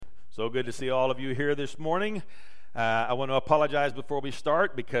So good to see all of you here this morning. I want to apologize before we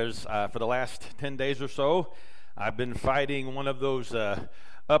start because for the last 10 days or so, I've been fighting one of those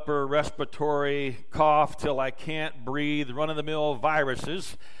upper respiratory cough till I can't breathe, run-of-the-mill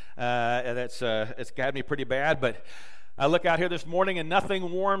viruses. And it's got me pretty bad, but I look out here this morning and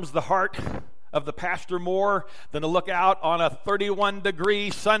nothing warms the heart of the pastor more than to look out on a 31-degree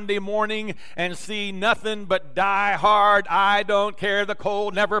Sunday morning and see nothing but die hard, I don't care, the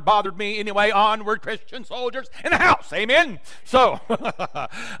cold never bothered me anyway, onward Christian soldiers in the house, amen? So,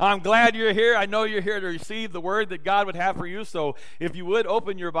 I'm glad you're here. I know you're here to receive the word that God would have for you, so if you would,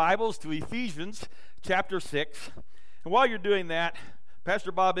 open your Bibles to Ephesians chapter 6. And while you're doing that,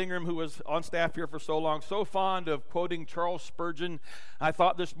 Pastor Bob Ingram, who was on staff here for so long, so fond of quoting Charles Spurgeon, I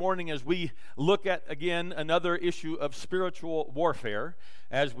thought this morning as we look at, again, another issue of spiritual warfare,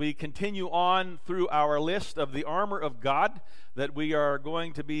 as we continue on through our list of the armor of God that we are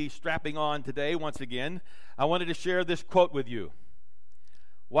going to be strapping on today once again, I wanted to share this quote with you.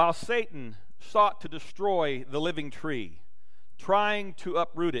 While Satan sought to destroy the living tree, trying to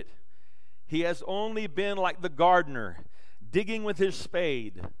uproot it, he has only been like the gardener, digging with his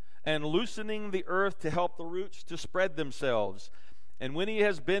spade and loosening the earth to help the roots to spread themselves. And when he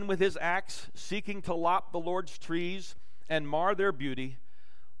has been with his axe seeking to lop the Lord's trees and mar their beauty,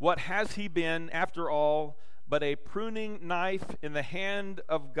 what has he been, after all, but a pruning knife in the hand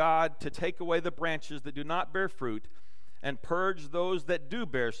of God to take away the branches that do not bear fruit and purge those that do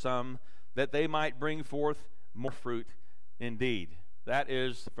bear some, that they might bring forth more fruit indeed. That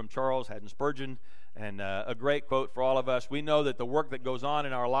is from Charles Haddon Spurgeon. And a great quote for all of us. We know that the work that goes on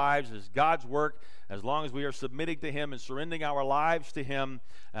in our lives is God's work. As long as we are submitting to Him and surrendering our lives to Him,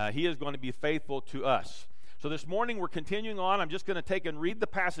 He is going to be faithful to us. So this morning we're continuing on. I'm just going to take and read the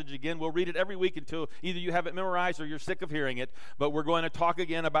passage again. We'll read it every week until either you have it memorized or you're sick of hearing it. But we're going to talk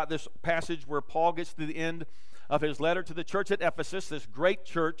again about this passage where Paul gets to the end of his letter to the church at Ephesus, this great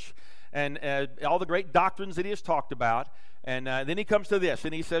church, and all the great doctrines that he has talked about. And then he comes to this,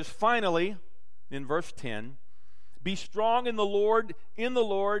 and he says, finally, in verse 10, be strong in the Lord,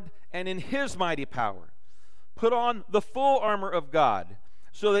 and in His mighty power. Put on the full armor of God,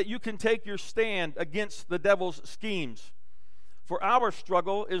 so that you can take your stand against the devil's schemes. For our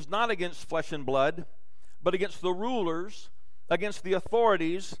struggle is not against flesh and blood, but against the rulers, against the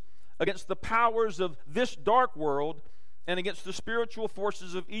authorities, against the powers of this dark world, and against the spiritual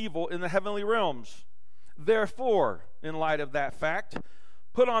forces of evil in the heavenly realms. Therefore, in light of that fact,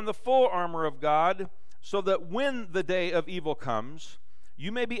 put on the full armor of God, so that when the day of evil comes, you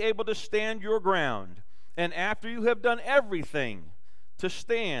may be able to stand your ground. And after you have done everything, to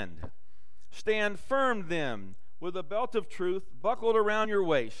stand. Stand firm then, with a belt of truth buckled around your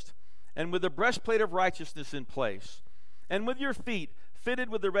waist, and with the breastplate of righteousness in place, and with your feet fitted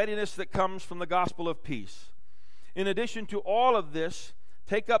with the readiness that comes from the gospel of peace. In addition to all of this,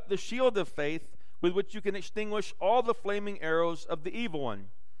 take up the shield of faith, with which you can extinguish all the flaming arrows of the evil one.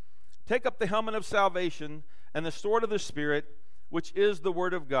 Take up the helmet of salvation and the sword of the Spirit, which is the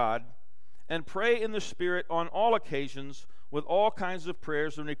word of God, and pray in the Spirit on all occasions with all kinds of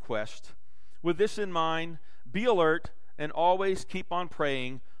prayers and requests. With this in mind, be alert and always keep on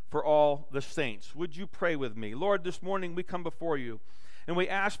praying for all the saints. Would you pray with me? Lord, this morning we come before you. And we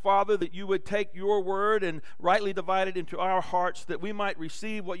ask, Father, that you would take your word and rightly divide it into our hearts, that we might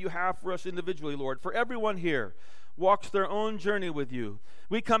receive what you have for us individually, Lord. For everyone here walks their own journey with you.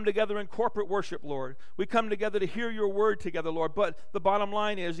 We come together in corporate worship, Lord. We come together to hear your word together, Lord. But the bottom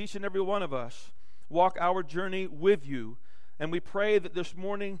line is each and every one of us walk our journey with you. And we pray that this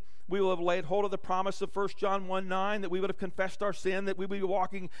morning we will have laid hold of the promise of 1 John 1:9, that we would have confessed our sin, that we would be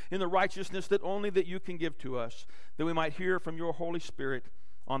walking in the righteousness that only that you can give to us, that we might hear from your Holy Spirit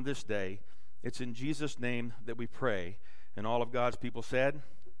on this day. It's in Jesus' name that we pray. And all of God's people said,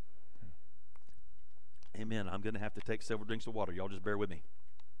 amen. I'm going to have to take several drinks of water. Y'all just bear with me.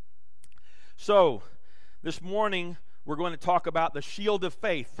 So, this morning we're going to talk about the shield of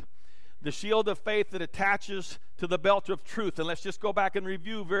faith. The shield of faith that attaches to the belt of truth. And let's just go back and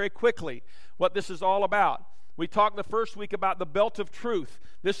review very quickly what this is all about. We talked the first week about the belt of truth.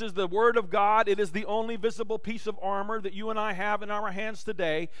 This is the Word of God. It is the only visible piece of armor that you and I have in our hands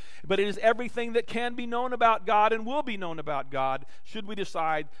today. But it is everything that can be known about God and will be known about God should we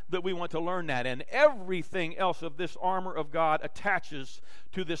decide that we want to learn that. And everything else of this armor of God attaches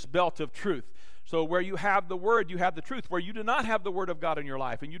to this belt of truth. So where you have the Word, you have the truth. Where you do not have the Word of God in your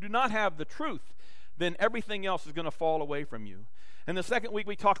life and you do not have the truth, then everything else is going to fall away from you. And the second week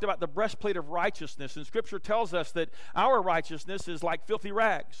we talked about the breastplate of righteousness, and Scripture tells us that our righteousness is like filthy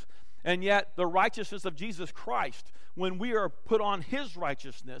rags. And yet, the righteousness of Jesus Christ, when we are put on His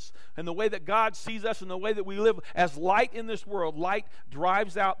righteousness and the way that God sees us and the way that we live as light in this world, light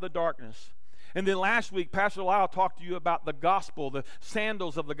drives out the darkness. And then last week, Pastor Lyle talked to you about the gospel, the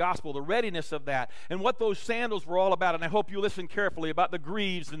sandals of the gospel, the readiness of that, and what those sandals were all about. And I hope you listened carefully about the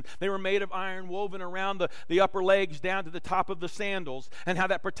greaves, and they were made of iron woven around the upper legs down to the top of the sandals, and how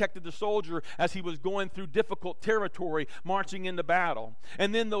that protected the soldier as he was going through difficult territory, marching into battle.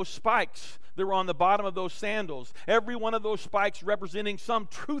 And then those spikes that were on the bottom of those sandals, every one of those spikes representing some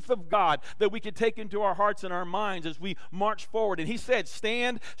truth of God that we could take into our hearts and our minds as we march forward. And he said,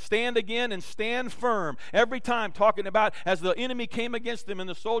 stand again, and stand firm. Every time talking about as the enemy came against them and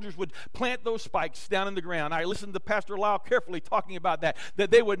the soldiers would plant those spikes down in the ground. I listened to Pastor Lyle carefully talking about that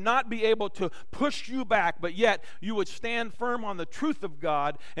they would not be able to push you back, but yet you would stand firm on the truth of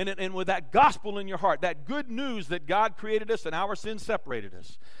God and with that gospel in your heart, that good news that God created us and our sin separated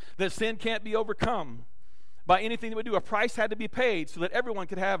us, that sin can't be overcome by anything that we do. A price had to be paid so that everyone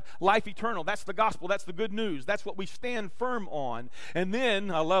could have life eternal. That's the gospel. That's the good news. That's what we stand firm on. And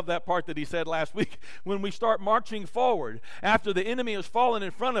then, I love that part that he said last week, when we start marching forward, after the enemy has fallen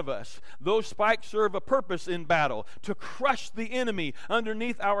in front of us, those spikes serve a purpose in battle, to crush the enemy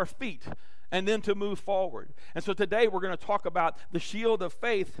underneath our feet, and then to move forward. And so today we're going to talk about the shield of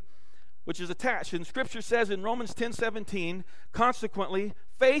faith, which is attached. And Scripture says in Romans 10:17, consequently,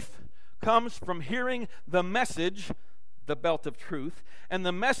 faith comes from hearing the message, the belt of truth, and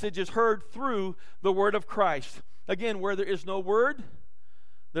the message is heard through the word of Christ. Again, where there is no word,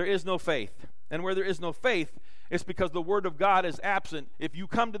 there is no faith. And where there is no faith, it's because the word of God is absent. If you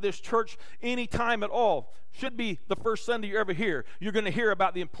come to this church any time at all, should be the first Sunday you're ever here, you're going to hear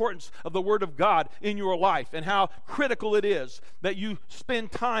about the importance of the word of God in your life and how critical it is that you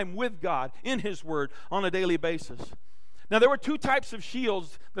spend time with God in His word on a daily basis. Now, there were two types of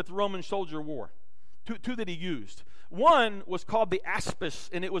shields that the Roman soldier wore, two that he used. One was called the aspis,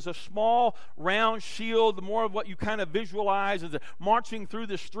 and it was a small, round shield, more of what you kind of visualize as marching through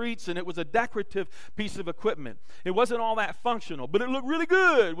the streets, and it was a decorative piece of equipment. It wasn't all that functional, but it looked really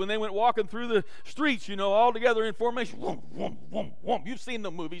good when they went walking through the streets, all together in formation. Whoom, whoom, whoom, whoom. You've seen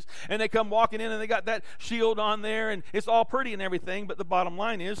the movies, and they come walking in, and they got that shield on there, and it's all pretty and everything, but the bottom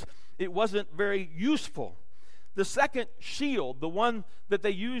line is it wasn't very useful. The second shield, the one that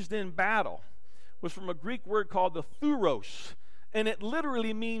they used in battle, was from a Greek word called the thuros, and it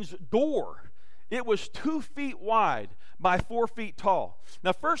literally means door. It was 2 feet wide by 4 feet tall.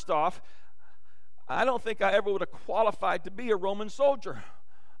 Now, first off, I don't think I ever would have qualified to be a Roman soldier.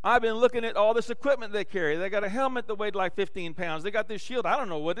 I've been looking at all this equipment they carry. They got a helmet that weighed like 15 pounds. They got this shield. I don't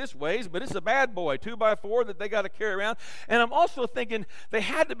know what this weighs, but it's a bad boy, 2x4 that they got to carry around. And I'm also thinking they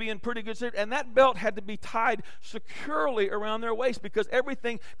had to be in pretty good shape, and that belt had to be tied securely around their waist because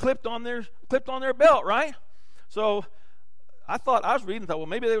everything clipped on their belt, right? So I was reading, thought, well,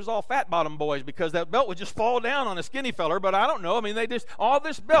 maybe they was all fat-bottom boys because that belt would just fall down on a skinny feller, but I don't know. I mean, all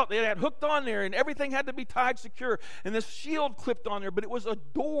this belt, they had hooked on there, and everything had to be tied secure, and this shield clipped on there, but it was a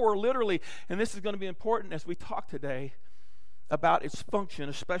door, literally, and this is going to be important as we talk today about its function,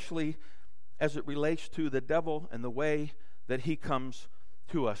 especially as it relates to the devil and the way that he comes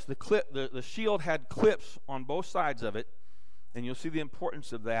to us. The shield had clips on both sides of it, and you'll see the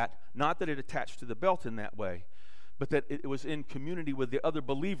importance of that, not that it attached to the belt in that way, but that it was in community with the other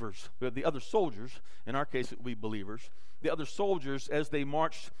believers, with the other soldiers. In our case, it would be believers. The other soldiers as they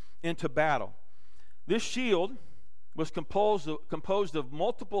marched into battle. This shield was composed of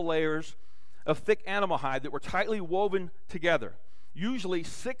multiple layers of thick animal hide that were tightly woven together. Usually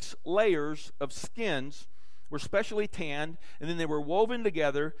 6 layers of skins were specially tanned, and then they were woven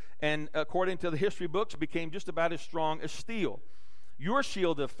together, and according to the history books, became just about as strong as steel. Your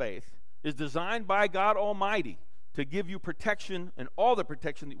shield of faith is designed by God Almighty to give you protection and all the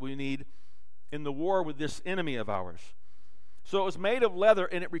protection that we need in the war with this enemy of ours. So it was made of leather,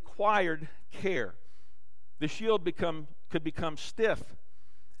 and it required care. The shield could become stiff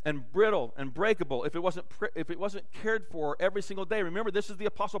and brittle and breakable if it wasn't cared for every single day. Remember, this is the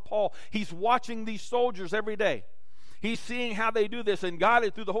Apostle Paul. He's watching these soldiers every day. He's seeing how they do this, and God,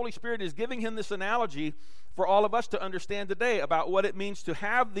 through the Holy Spirit, is giving him this analogy for all of us to understand today about what it means to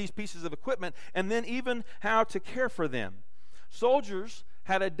have these pieces of equipment and then even how to care for them. Soldiers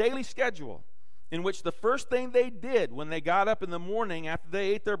had a daily schedule in which the first thing they did when they got up in the morning after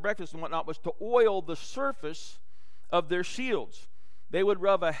they ate their breakfast and whatnot was to oil the surface of their shields. They would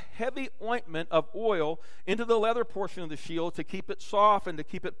rub a heavy ointment of oil into the leather portion of the shield to keep it soft and to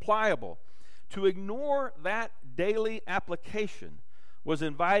keep it pliable. To ignore that daily application was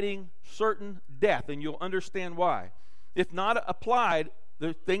inviting certain death, and you'll understand why. If not applied,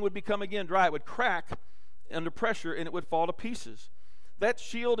 the thing would become again dry. It would crack under pressure and it would fall to pieces. That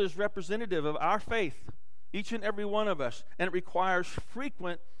shield is representative of our faith, each and every one of us, and it requires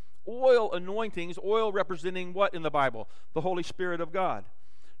frequent oil anointings, oil representing what in the Bible? The Holy Spirit of God.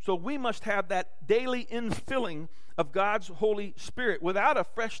 So we must have that daily infilling of God's Holy Spirit. Without a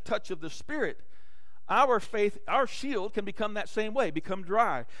fresh touch of the Spirit, our faith, our shield can become that same way, become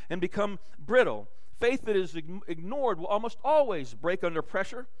dry and become brittle. Faith that is ignored will almost always break under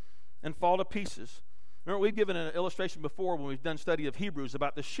pressure and fall to pieces. Remember, we've given an illustration before when we've done study of Hebrews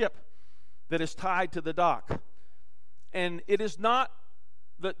about the ship that is tied to the dock. And it is not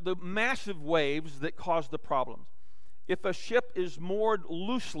the massive waves that cause the problems. If a ship is moored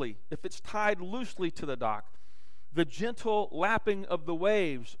loosely, if it's tied loosely to the dock, the gentle lapping of the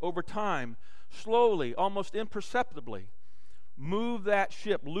waves over time, slowly, almost imperceptibly, move that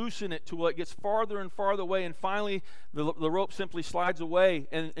ship, loosen it till it gets farther and farther away, and finally the rope simply slides away,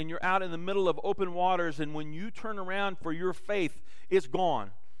 and you're out in the middle of open waters, and when you turn around for your faith, it's gone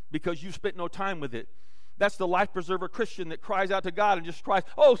because you spent no time with it. That's the life preserver Christian that cries out to God and just cries,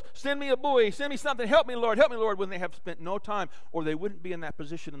 oh, send me a buoy, send me something, help me, Lord, when they have spent no time, or they wouldn't be in that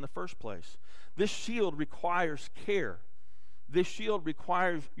position in the first place. This shield requires care. This shield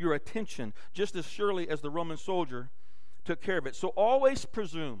requires your attention, just as surely as the Roman soldier took care of it. So always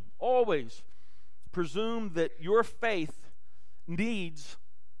presume that your faith needs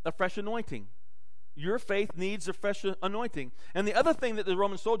a fresh anointing. Your faith needs a fresh anointing. And the other thing that the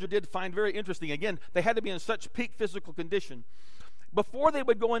Roman soldier did find very interesting, again, they had to be in such peak physical condition. Before they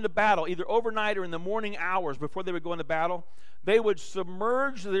would go into battle, either overnight or in the morning hours before they would go into battle, they would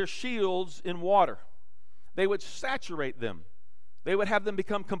submerge their shields in water. They would saturate them. They would have them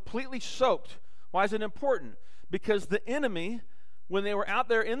become completely soaked. Why is it important? Because the enemy, when they were out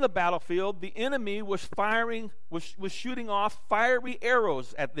there in the battlefield, the enemy was shooting off fiery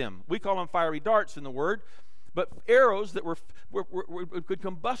arrows at them. We call them fiery darts in the Word, but arrows that could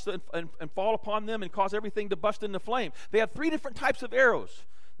combust and fall upon them and cause everything to bust into flame. They had 3 different types of arrows.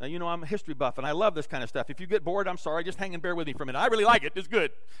 Now, you know, I'm a history buff, and I love this kind of stuff. If you get bored, I'm sorry. Just hang and bear with me for a minute. I really like it. It's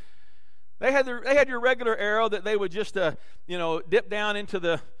good. They had your regular arrow that they would just, dip down into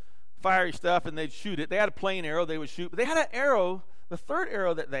the fiery stuff, and they'd shoot it. They had a plain arrow they would shoot. But they had an arrow. The third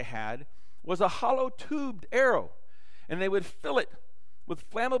arrow that they had was a hollow tubed arrow, and they would fill it with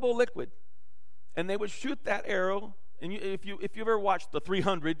flammable liquid, and they would shoot that arrow. And if you've ever watched the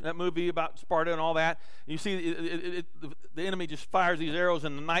 300, that movie about Sparta and all that, you see the enemy just fires these arrows,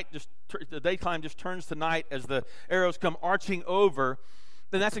 and the daytime just turns to night as the arrows come arching over.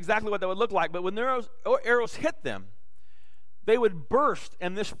 Then that's exactly what that would look like. But when the arrows hit them, they would burst,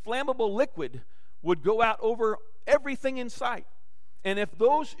 and this flammable liquid would go out over everything in sight. And if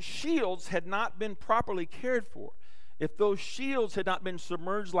those shields had not been properly cared for, if those shields had not been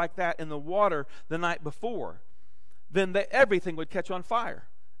submerged like that in the water the night before, then everything would catch on fire,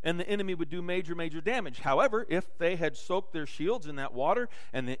 and the enemy would do major, major damage. However, if they had soaked their shields in that water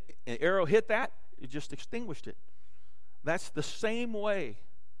and the arrow hit that, it just extinguished it. That's the same way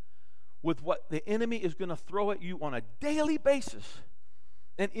with what the enemy is going to throw at you on a daily basis.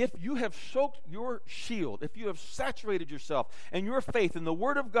 And if you have soaked your shield, if you have saturated yourself and your faith in the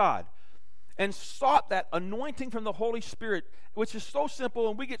Word of God and sought that anointing from the Holy Spirit, which is so simple,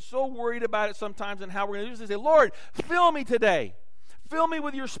 and we get so worried about it sometimes and how we're going to do this, and say, Lord, fill me today. Fill me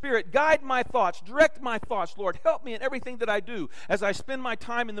with your Spirit. Guide my thoughts. Direct my thoughts, Lord. Help me in everything that I do as I spend my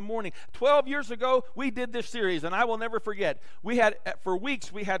time in the morning. 12 years ago, we did this series, and I will never forget. For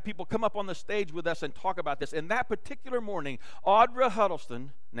weeks, we had people come up on the stage with us and talk about this. And that particular morning, Audra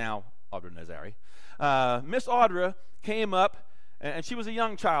Huddleston, now Audra Nazari, Miss Audra came up, and she was a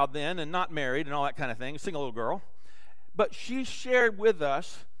young child then and not married and all that kind of thing, a single little girl. But she shared with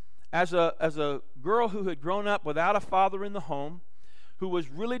us as a girl who had grown up without a father in the home, who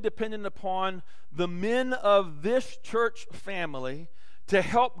was really dependent upon the men of this church family to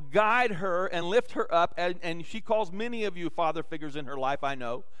help guide her and lift her up. And she calls many of you father figures in her life, I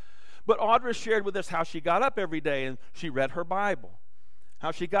know. But Audra shared with us how she got up every day and she read her Bible, how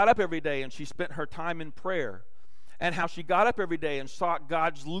she got up every day and she spent her time in prayer, and how she got up every day and sought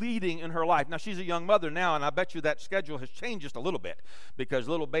God's leading in her life. Now, she's a young mother now, and I bet you that schedule has changed just a little bit, because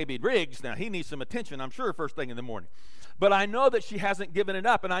little baby Riggs, now he needs some attention, I'm sure, first thing in the morning. But I know that she hasn't given it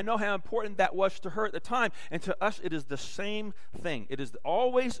up, and I know how important that was to her at the time. And to us, it is the same thing. It is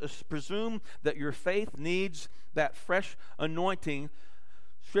always presumed that your faith needs that fresh anointing.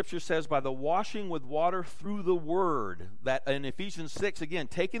 Scripture says, by the washing with water through the Word. That in Ephesians 6, again,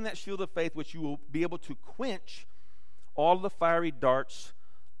 taking that shield of faith, which you will be able to quench all the fiery darts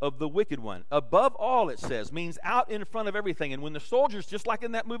of the wicked one. Above all, it says, means out in front of everything. And when the soldiers, just like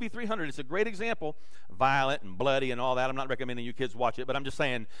in that movie 300, it's a great example, violent and bloody and all that. I'm not recommending you kids watch it, but I'm just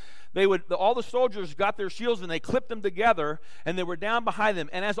saying, all the soldiers got their shields and they clipped them together, and they were down behind them.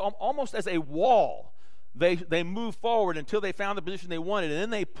 And almost as a wall, they moved forward until they found the position they wanted. And then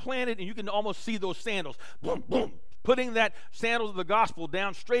they planted, and you can almost see those sandals, boom, boom, putting that sandals of the gospel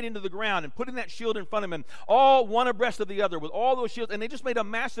down straight into the ground and putting that shield in front of him, all one abreast of the other with all those shields. And they just made a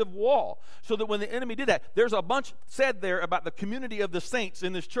massive wall so that when the enemy did that, there's a bunch said there about the community of the saints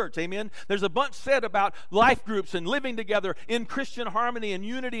in this church. Amen? There's a bunch said about life groups and living together in Christian harmony and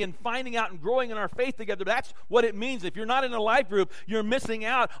unity and finding out and growing in our faith together. That's what it means. If you're not in a life group, you're missing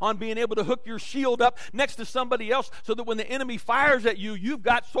out on being able to hook your shield up next to somebody else so that when the enemy fires at you, you've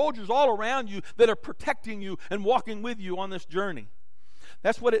got soldiers all around you that are protecting you and walking with you on this journey.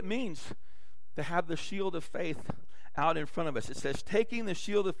 That's what it means to have the shield of faith out in front of us. It says taking the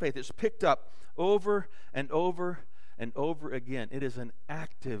shield of faith. It's picked up over and over and over again. It is an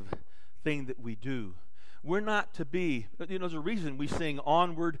active thing that we do. We're not to be, there's a reason we sing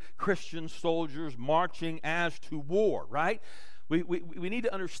onward Christian soldiers marching as to war, right? We need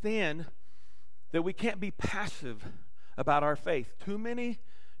to understand that we can't be passive about our faith. Too many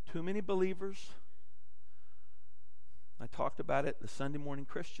believers, I talked about it, the Sunday morning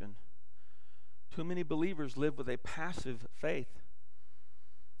Christian. Too many believers live with a passive faith.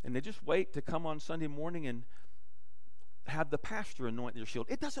 And they just wait to come on Sunday morning and have the pastor anoint their shield.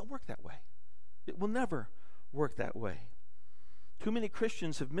 It doesn't work that way. It will never work that way. Too many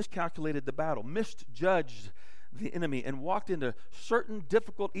Christians have miscalculated the battle, misjudged the enemy, and walked into certain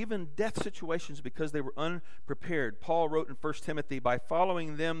difficult, even death situations because they were unprepared. Paul wrote in 1 Timothy, by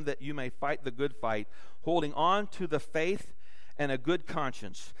following them that you may fight the good fight, holding on to the faith and a good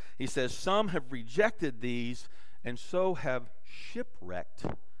conscience. He says, some have rejected these and so have shipwrecked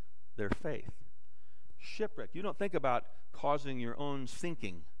their faith. Shipwrecked. You don't think about causing your own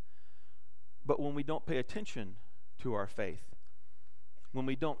sinking, but when we don't pay attention to our faith, when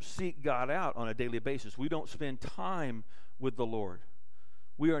we don't seek God out on a daily basis, we don't spend time with the Lord,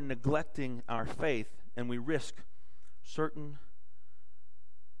 we are neglecting our faith and we risk certain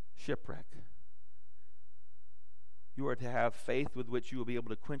shipwreck. You are to have faith with which you will be able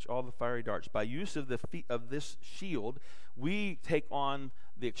to quench all the fiery darts. By use of this shield, we take on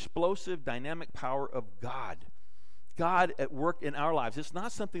the explosive, dynamic power of God. God at work in our lives. It's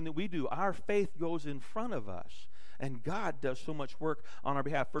not something that we do. Our faith goes in front of us. And God does so much work on our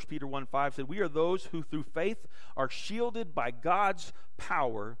behalf. 1 Peter 1:5 said, we are those who through faith are shielded by God's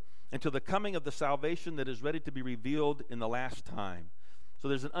power until the coming of the salvation that is ready to be revealed in the last time. So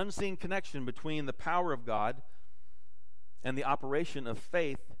there's an unseen connection between the power of God and the operation of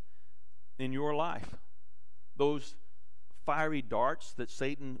faith in your life. Those fiery darts that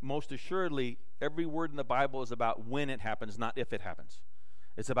Satan, most assuredly, every word in the Bible is about when it happens, not if it happens.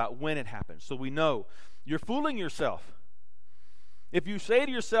 It's about when it happens. So we know you're fooling yourself. If you say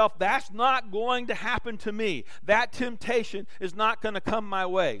to yourself, that's not going to happen to me, that temptation is not going to come my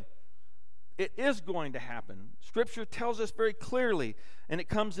way, it is going to happen. Scripture tells us very clearly, and it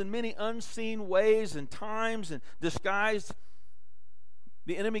comes in many unseen ways and times and disguised.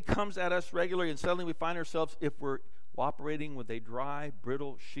 The enemy comes at us regularly, and suddenly we find ourselves, if we're operating with a dry,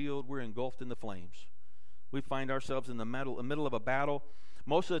 brittle shield, we're engulfed in the flames. We find ourselves in the middle of a battle.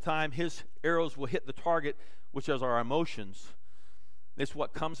 Most of the time, his arrows will hit the target, which is our emotions. It's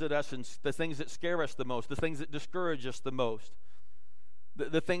what comes at us and the things that scare us the most, the things that discourage us the most,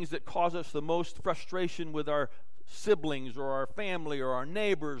 the things that cause us the most frustration with our siblings or our family or our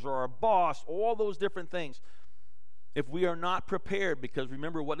neighbors or our boss, all those different things. If we are not prepared, because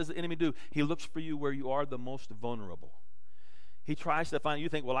remember, what does the enemy do? He looks for you where you are the most vulnerable. He tries to find you.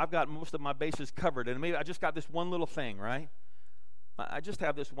 Think, well, I've got most of my bases covered, and maybe I just got this one little thing, right? I just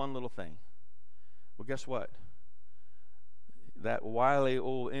have this one little thing. Well, guess what? That wily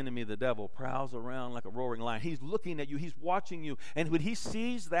old enemy, the devil, prowls around like a roaring lion. He's looking at you. He's watching you. And when he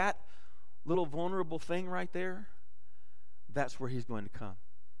sees that little vulnerable thing right there, that's where he's going to come.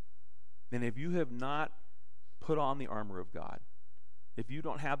 And if you have not put on the armor of God, if you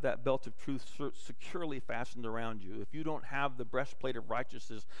don't have that belt of truth securely fastened around you, if you don't have the breastplate of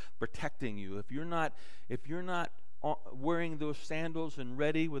righteousness protecting you, if you're not wearing those sandals and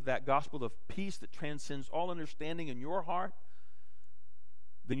ready with that gospel of peace that transcends all understanding in your heart,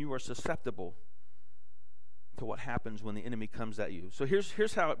 then you are susceptible to what happens when the enemy comes at you. So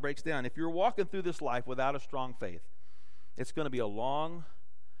here's how it breaks down. If you're walking through this life without a strong faith, it's going to be a long,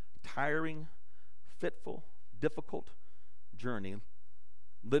 tiring, fitful, difficult journey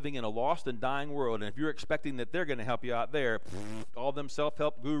living in a lost and dying world. And if you're expecting that they're going to help you out there, all them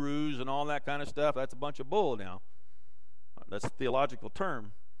self-help gurus and all that kind of stuff, that's a bunch of bull now. That's a theological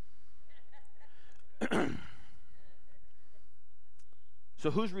term.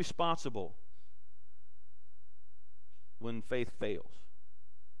 So who's responsible when faith fails?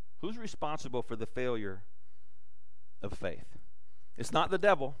 Who's responsible for the failure of faith? It's not the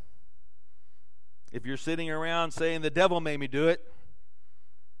devil. If you're sitting around saying the devil made me do it,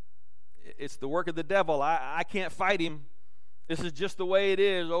 it's the work of the devil. I can't fight him. This is just the way it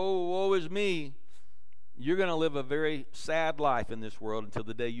is. Oh, woe is me. You're going to live a very sad life in this world until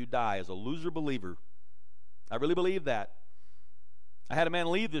the day you die as a loser believer. I really believe that. I had a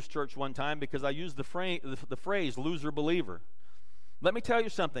man leave this church one time because I used the phrase loser believer. Let me tell you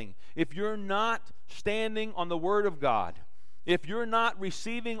something. If you're not standing on the Word of God, if you're not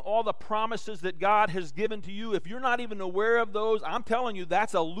receiving all the promises that God has given to you, if you're not even aware of those, I'm telling you,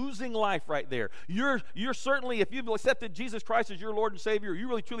 that's a losing life right there. You're certainly, if you've accepted Jesus Christ as your Lord and Savior, you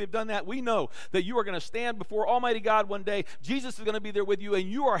really truly have done that, we know that you are going to stand before Almighty God one day. Jesus is going to be there with you, and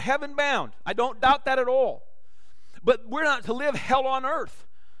you are heaven bound. I don't doubt that at all. But we're not to live hell on earth.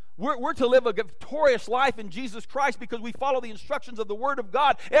 We're to live a victorious life in Jesus Christ because we follow the instructions of the Word of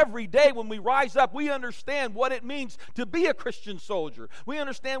God every day. When we rise up, we understand what it means to be a Christian soldier. We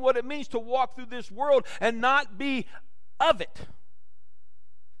understand what it means to walk through this world and not be of it.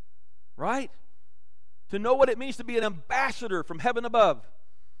 Right? To know what it means to be an ambassador from heaven above,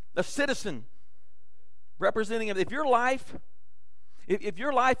 a citizen representing it. If your life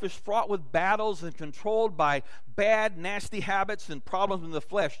is fraught with battles and controlled by bad, nasty habits and problems in the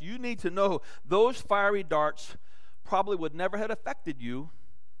flesh, you need to know those fiery darts probably would never have affected you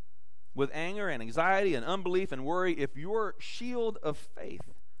with anger and anxiety and unbelief and worry if your shield of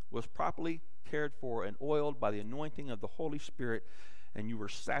faith was properly cared for and oiled by the anointing of the Holy Spirit and you were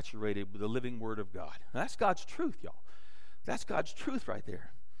saturated with the living Word of God. Now, that's God's truth, y'all. That's God's truth right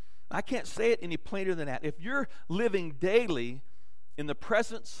there. I can't say it any plainer than that. If you're living daily in the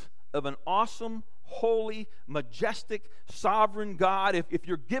presence of an awesome, holy, majestic, sovereign God, if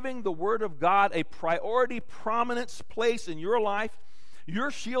you're giving the Word of God a priority, prominence place in your life, your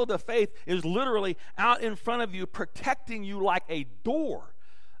shield of faith is literally out in front of you, protecting you like a door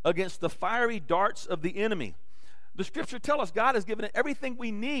against the fiery darts of the enemy. The Scripture tells us God has given us everything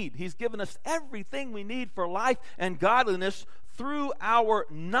we need. He's given us everything we need for life and godliness through our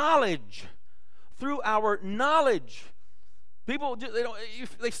knowledge. Through our knowledge. People,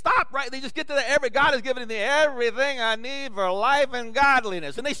 they stop, right? They just get to that. God has given me everything I need for life and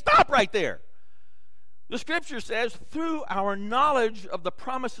godliness. And they stop right there. The Scripture says, through our knowledge of the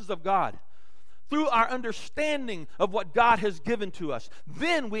promises of God, through our understanding of what God has given to us,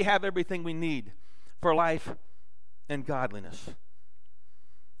 then we have everything we need for life and godliness.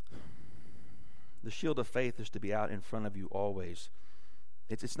 The shield of faith is to be out in front of you always.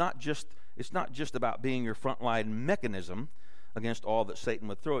 It's not just about being your frontline mechanism against all that Satan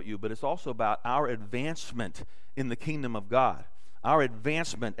would throw at you, but it's also about our advancement in the kingdom of God, our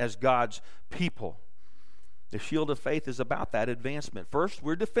advancement as God's people. The shield of faith is about that advancement. First,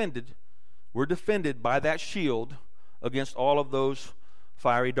 we're defended by that shield against all of those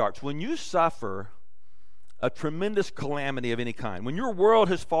fiery darts. When you suffer a tremendous calamity of any kind, when your world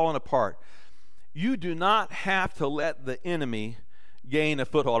has fallen apart, you do not have to let the enemy gain a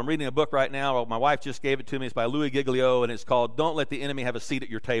foothold. I'm reading a book right now. My wife just gave it to me. It's by Louis Giglio, and it's called Don't Let the Enemy Have a Seat at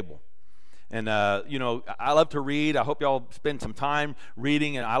Your Table. And, I love to read. I hope y'all spend some time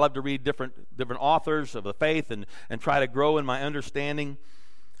reading, and I love to read different authors of the faith and try to grow in my understanding.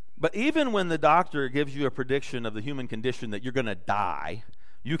 But even when the doctor gives you a prediction of the human condition that you're going to die,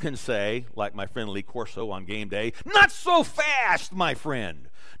 you can say, like my friend Lee Corso on game day, not so fast, my friend.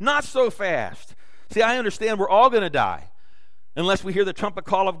 Not so fast. See, I understand we're all going to die unless we hear the trumpet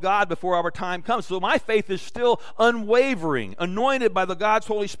call of God before our time comes. So my faith is still unwavering, anointed by the God's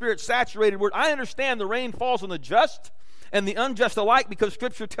Holy Spirit, saturated word. I understand the rain falls on the just and the unjust alike because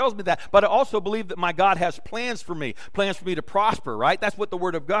Scripture tells me that. But I also believe that my God has plans for me to prosper, right? That's what the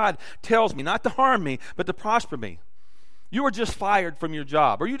Word of God tells me, not to harm me, but to prosper me. You were just fired from your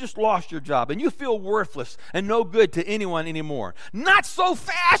job, or you just lost your job, and you feel worthless and no good to anyone anymore. Not so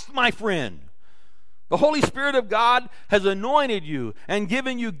fast, my friend. The Holy Spirit of God has anointed you and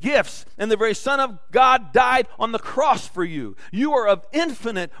given you gifts, and the very Son of God died on the cross for you. You are of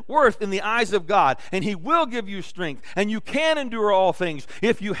infinite worth in the eyes of God, and He will give you strength, and you can endure all things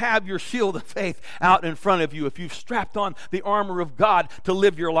if you have your shield of faith out in front of you, if you've strapped on the armor of God to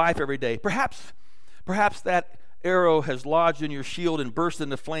live your life every day. Perhaps that arrow has lodged in your shield and burst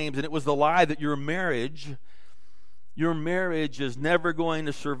into flames, and it was the lie that your marriage Your marriage is never going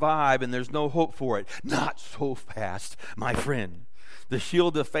to survive and there's no hope for it. Not so fast, my friend. The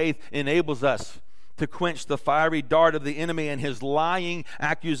shield of faith enables us to quench the fiery dart of the enemy and his lying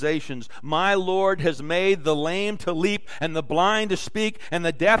accusations. My Lord has made the lame to leap and the blind to speak and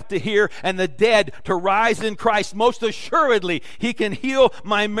the deaf to hear and the dead to rise in Christ. Most assuredly, he can heal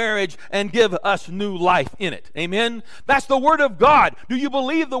my marriage and give us new life in it. Amen? That's the Word of God. Do you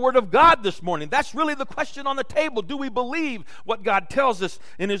believe the Word of God this morning? That's really the question on the table. Do we believe what God tells us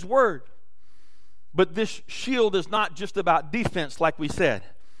in His Word? But this shield is not just about defense, like we said.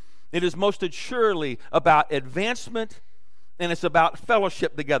 It is most assuredly about advancement, and it's about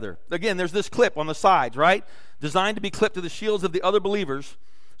fellowship together. Again, there's this clip on the sides, right? Designed to be clipped to the shields of the other believers.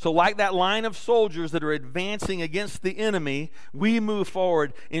 So like that line of soldiers that are advancing against the enemy, we move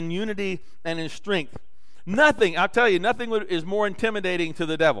forward in unity and in strength. Nothing, I'll tell you, nothing is more intimidating to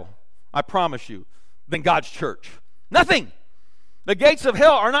the devil, I promise you, than God's church. Nothing. The gates of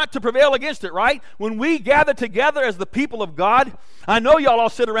hell are not to prevail against it, right? When we gather together as the people of God, I know y'all all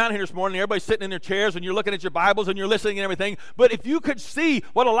sit around here this morning, everybody's sitting in their chairs and you're looking at your Bibles and you're listening and everything, but if you could see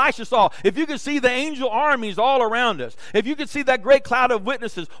what Elisha saw, if you could see the angel armies all around us, if you could see that great cloud of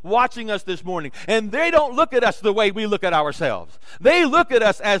witnesses watching us this morning, and they don't look at us the way we look at ourselves. They look at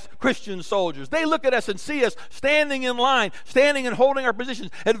us as Christian soldiers. They look at us and see us standing in line, standing and holding our positions,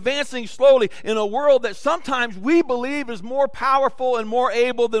 advancing slowly in a world that sometimes we believe is more powerful and more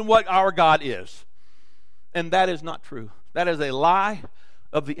able than what our God is. And that is not true. That is a lie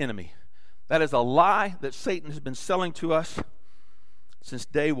of the enemy. That is a lie that Satan has been selling to us since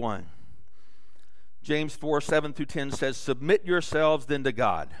day one. James 4:7-10 says, "Submit yourselves then to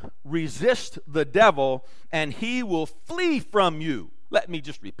God. Resist the devil, and he will flee from you." Let me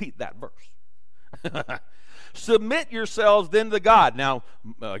just repeat that verse. Submit yourselves then to God. Now,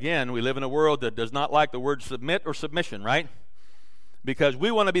 again, we live in a world that does not like the word submit or submission, right? Because we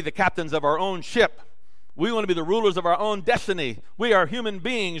want to be the captains of our own ship. We want to be the rulers of our own destiny. We are human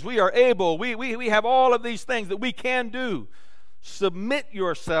beings. We are able. We have all of these things that we can do. Submit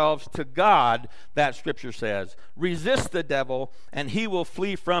yourselves to God, that scripture says. Resist the devil, and he will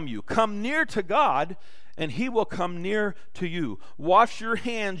flee from you. Come near to God, and he will come near to you. Wash your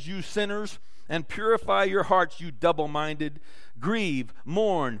hands, you sinners, and purify your hearts, you double-minded. Grieve,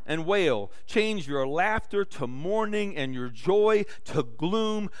 mourn, and wail. Change your laughter to mourning and your joy to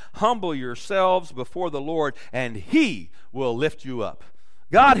gloom. Humble yourselves before the Lord, and he will lift you up.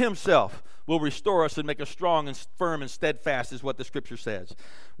 God himself will restore us and make us strong and firm and steadfast, is what the scripture says.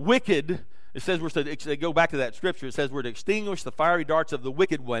 Wicked, it says we're to go back to that scripture. It says we're to extinguish the fiery darts of the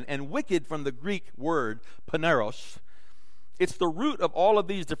wicked one. And wicked, from the Greek word paneros, it's the root of all of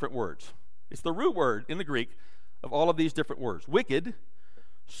these different words. It's the root word in the Greek of all of these different words. Wicked,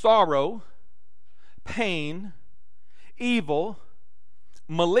 sorrow, pain, evil,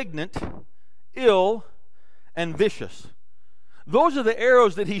 malignant, ill, and vicious. Those are the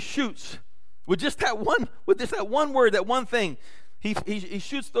arrows that he shoots with just that one word, that one thing. He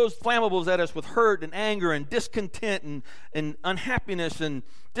shoots those flammables at us with hurt and anger and discontent and unhappiness and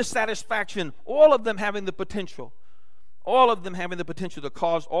dissatisfaction, all of them having the potential. All of them having the potential to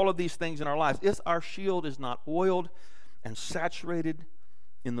cause all of these things in our lives. If our shield is not oiled and saturated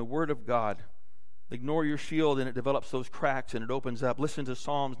in the Word of God, ignore your shield and it develops those cracks and it opens up. Listen to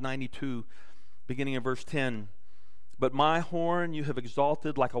Psalms 92, beginning in verse 10. "But my horn you have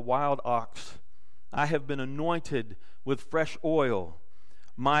exalted like a wild ox. I have been anointed with fresh oil.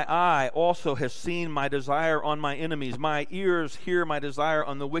 My eye also has seen my desire on my enemies. My ears hear my desire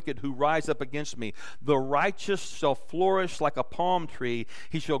on the wicked who rise up against me. The righteous shall flourish like a palm tree.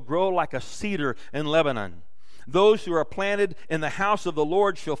 He shall grow like a cedar in Lebanon. Those who are planted in the house of the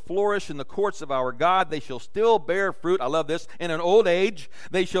Lord shall flourish in the courts of our God. They shall still bear fruit," I love this, "in an old age.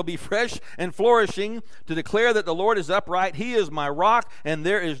 They shall be fresh and flourishing to declare that the Lord is upright. He is my rock, and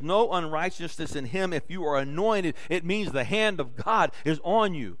there is no unrighteousness in him." If you are anointed, it means the hand of God is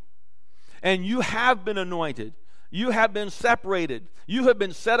on you. And you have been anointed. You have been separated. You have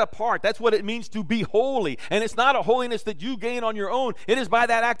been set apart. That's what it means to be holy. And it's not a holiness that you gain on your own. It is by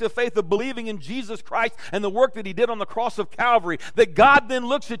that act of faith of believing in Jesus Christ and the work that he did on the cross of Calvary that God then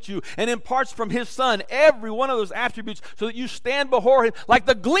looks at you and imparts from his Son every one of those attributes so that you stand before him like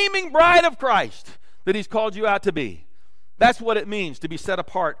the gleaming bride of Christ that he's called you out to be. That's what it means to be set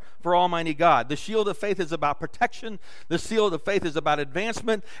apart for Almighty God. The shield of faith is about protection. The shield of faith is about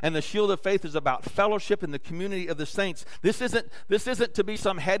advancement. And the shield of faith is about fellowship in the community of the saints. This isn't to be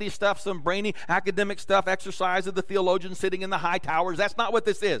some heady stuff, some brainy academic stuff, exercise of the theologians sitting in the high towers. That's not what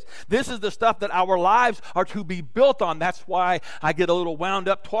this is. This is the stuff that our lives are to be built on. That's why I get a little wound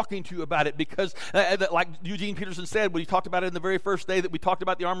up talking to you about it, because like Eugene Peterson said when he talked about it in the very first day that we talked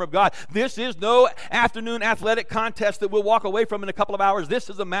about the armor of God, this is no afternoon athletic contest that we'll walk away from in a couple of hours. This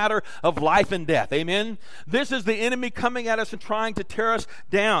is a matter of life and death. Amen? This is the enemy coming at us and trying to tear us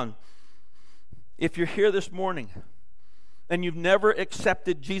down. If you're here this morning and you've never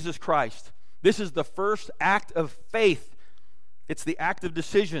accepted Jesus Christ, this is the first act of faith. It's the act of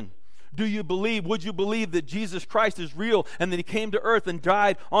decision. Do you believe, would you believe that Jesus Christ is real and that he came to earth and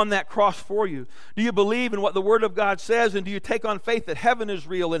died on that cross for you? Do you believe in what the Word of God says, and do you take on faith that heaven is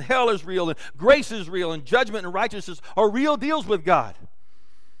real and hell is real and grace is real and judgment and righteousness are real deals with God?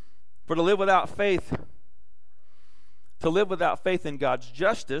 For to live without faith in God's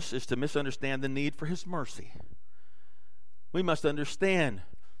justice is to misunderstand the need for his mercy. We must understand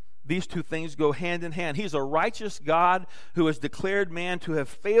these two things go hand in hand. He's a righteous God who has declared man to have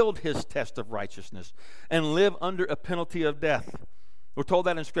failed his test of righteousness and live under a penalty of death. We're told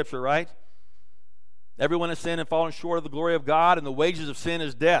that in Scripture, right? Everyone has sinned and fallen short of the glory of God, and the wages of sin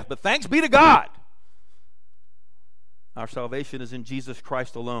is death. But thanks be to God, our salvation is in Jesus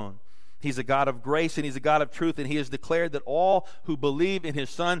Christ alone. He's a God of grace and he's a God of truth, and he has declared that all who believe in his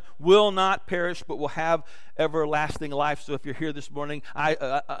Son will not perish but will have everlasting life. So if you're here this morning, I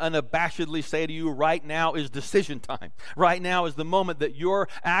unabashedly say to you, right now is decision time. Right now is the moment that your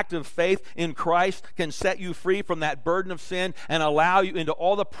act of faith in Christ can set you free from that burden of sin and allow you into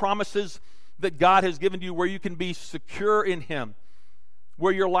all the promises that God has given to you, where you can be secure in him,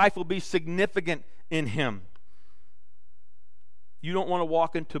 where your life will be significant in him. You don't want to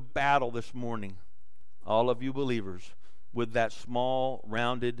walk into battle this morning, all of you believers, with that small,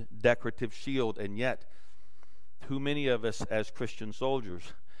 rounded, decorative shield. And yet, too many of us as Christian soldiers,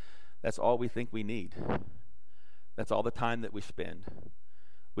 that's all we think we need. That's all the time that we spend.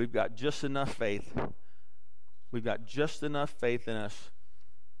 We've got just enough faith. We've got just enough faith in us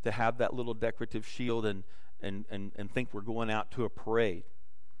to have that little decorative shield and think we're going out to a parade.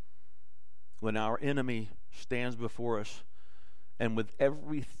 When our enemy stands before us, and with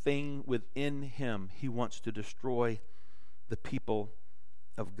everything within him, he wants to destroy the people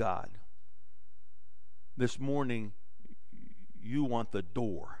of God. This morning, you want the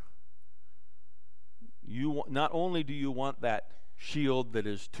door. Not only do you want that shield that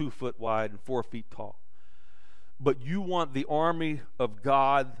is 2 foot wide and 4 feet tall, but you want the army of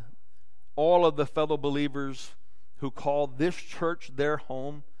God, all of the fellow believers who call this church their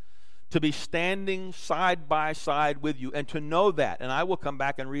home, to be standing side by side with you, and to know that. And I will come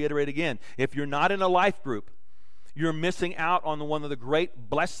back and reiterate again, if you're not in a life group, you're missing out on one of the great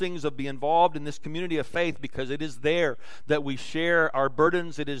blessings of being involved in this community of faith, because it is there that we share our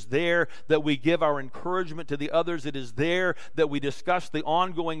burdens. It is there that we give our encouragement to the others. It is there that we discuss the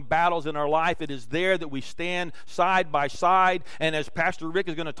ongoing battles in our life. It is there that we stand side by side. And as Pastor Rick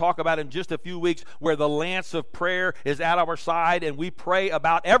is going to talk about in just a few weeks, where the lance of prayer is at our side and we pray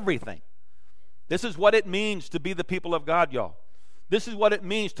about everything. This is what it means to be the people of God, y'all. This is what it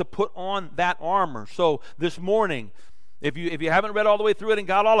means to put on that armor. So this morning, if you haven't read all the way through it and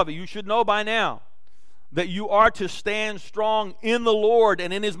got all of it, you should know by now that you are to stand strong in the Lord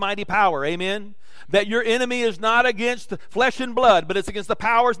and in his mighty power. Amen? That your enemy is not against flesh and blood, but it's against the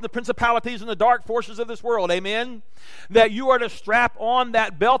powers and the principalities and the dark forces of this world. Amen? That you are to strap on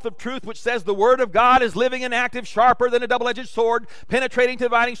that belt of truth which says the Word of God is living and active, sharper than a double-edged sword, penetrating to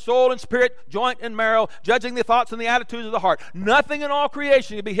dividing soul and spirit, joint and marrow, judging the thoughts and the attitudes of the heart. Nothing in all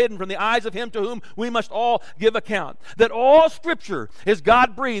creation can be hidden from the eyes of him to whom we must all give account. That all Scripture is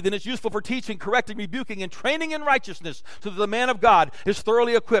God-breathed and is useful for teaching, correcting, rebuking, and training in righteousness, so that the man of God is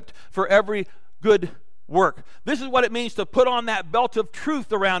thoroughly equipped for every good work. This is what it means to put on that belt of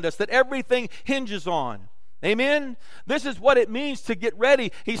truth around us that everything hinges on. Amen? This is what it means to get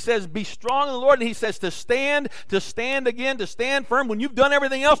ready. He says, be strong in the Lord. And he says to stand again, to stand firm. When you've done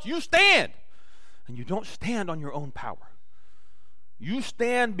everything else, you stand. And you don't stand on your own power. You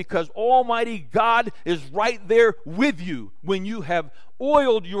stand because Almighty God is right there with you. When you have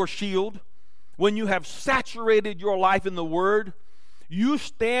oiled your shield, when you have saturated your life in the Word, you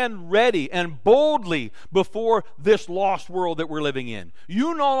stand ready and boldly before this lost world that we're living in.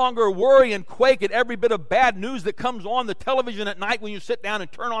 You no longer worry and quake at every bit of bad news that comes on the television at night when you sit down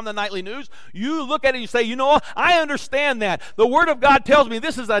and turn on the nightly news. You look at it and you say, you know what? I understand that. The Word of God tells me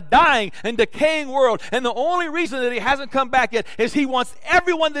this is a dying and decaying world, and the only reason that He hasn't come back yet is He wants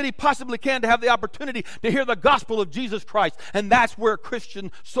everyone that He possibly can to have the opportunity to hear the gospel of Jesus Christ, and that's where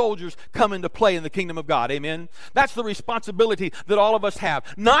Christian soldiers come into play in the kingdom of God. Amen? That's the responsibility that all of us have,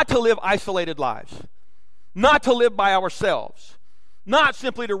 not to live isolated lives, not to live by ourselves, not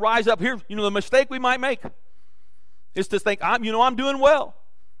simply to rise up here. You know, the mistake we might make is to think, I'm doing well.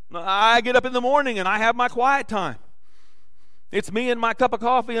 I get up in the morning and I have my quiet time. It's me and my cup of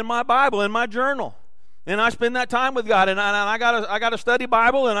coffee and my Bible and my journal, and I spend that time with God. And I got a study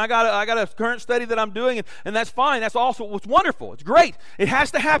Bible, and I got a current study that I'm doing, and that's fine. That's also what's wonderful. It's great. It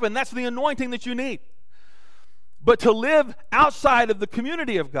has to happen. That's the anointing that you need. But to live outside of the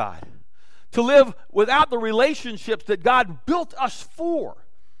community of God, to live without the relationships that God built us for,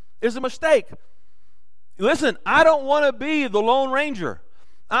 is a mistake. Listen, I don't want to be the Lone Ranger.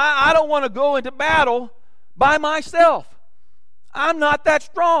 I don't want to go into battle by myself. I'm not that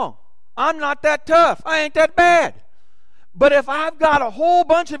strong. I'm not that tough. I ain't that bad. But if I've got a whole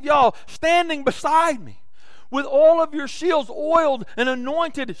bunch of y'all standing beside me, with all of your shields oiled and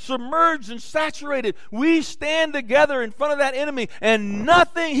anointed, submerged and saturated, we stand together in front of that enemy, and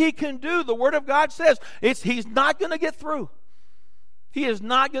nothing he can do, the Word of God says, he's not going to get through. He is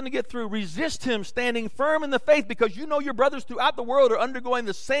not going to get through. Resist him, standing firm in the faith, because you know your brothers throughout the world are undergoing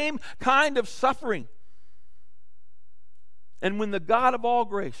the same kind of suffering. And when the God of all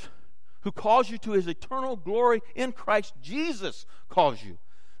grace, who calls you to His eternal glory in Christ Jesus, calls you,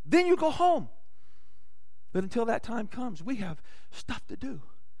 then you go home. But until that time comes, we have stuff to do.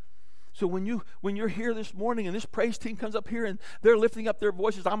 So when you're here this morning and this praise team comes up here and they're lifting up their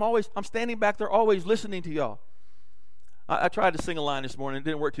voices, I'm standing back there always listening to y'all. I tried to sing a line this morning. It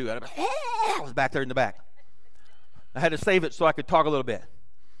didn't work too good. I was back there in the back. I had to save it so I could talk a little bit.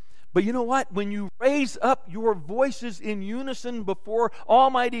 But you know what? When you raise up your voices in unison before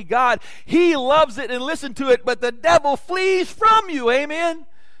Almighty God, He loves it and listen to it, but the devil flees from you. Amen?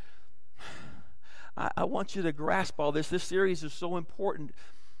 I want you to grasp all this. This series is so important,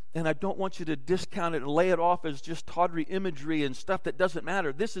 and I don't want you to discount it and lay it off as just tawdry imagery and stuff that doesn't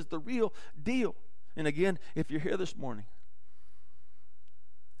matter. This is the real deal. And again, if you're here this morning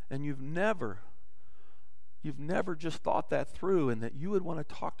and you've never just thought that through, and that you would want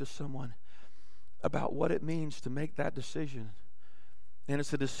to talk to someone about what it means to make that decision, and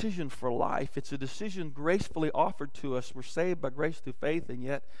it's a decision for life. It's a decision gracefully offered to us. We're saved by grace through faith, and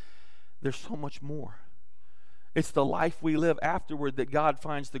yet there's so much more. It's the life we live afterward that God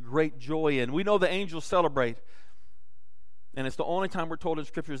finds the great joy in. We know the angels celebrate, and it's the only time we're told in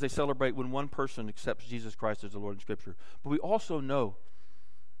Scripture is they celebrate when one person accepts Jesus Christ as the Lord in Scripture. But we also know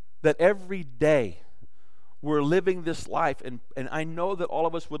that every day we're living this life, and I know that all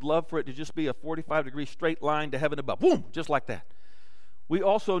of us would love for it to just be a 45-degree straight line to heaven above. Boom! Just like that. We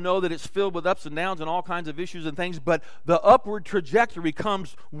also know that it's filled with ups and downs and all kinds of issues and things, but the upward trajectory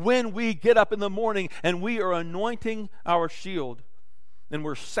comes when we get up in the morning and we are anointing our shield and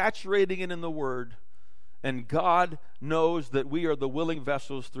we're saturating it in the Word, and God knows that we are the willing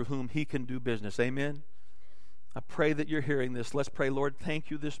vessels through whom He can do business. Amen? I pray that you're hearing this. Let's pray. Lord, thank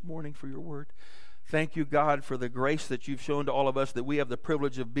you this morning for your Word. Thank you, God, for the grace that you've shown to all of us, that we have the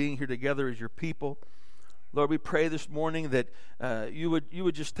privilege of being here together as your people. Lord, we pray this morning that you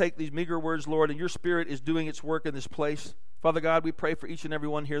would just take these meager words, Lord, and your Spirit is doing its work in this place. Father God, we pray for each and every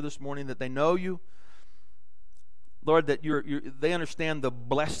one here this morning that they know you. Lord, that they understand the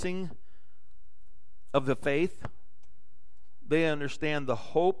blessing of the faith. They understand the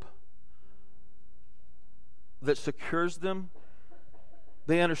hope that secures them.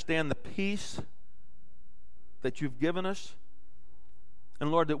 They understand the peace that you've given us.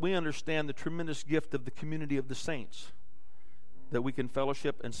 And Lord, that we understand the tremendous gift of the community of the saints, that we can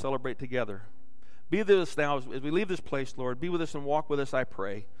fellowship and celebrate together. Be with us now as we leave this place, Lord. Be with us and walk with us, I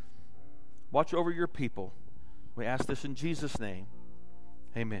pray. Watch over your people. We ask this in Jesus' name.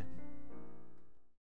 Amen.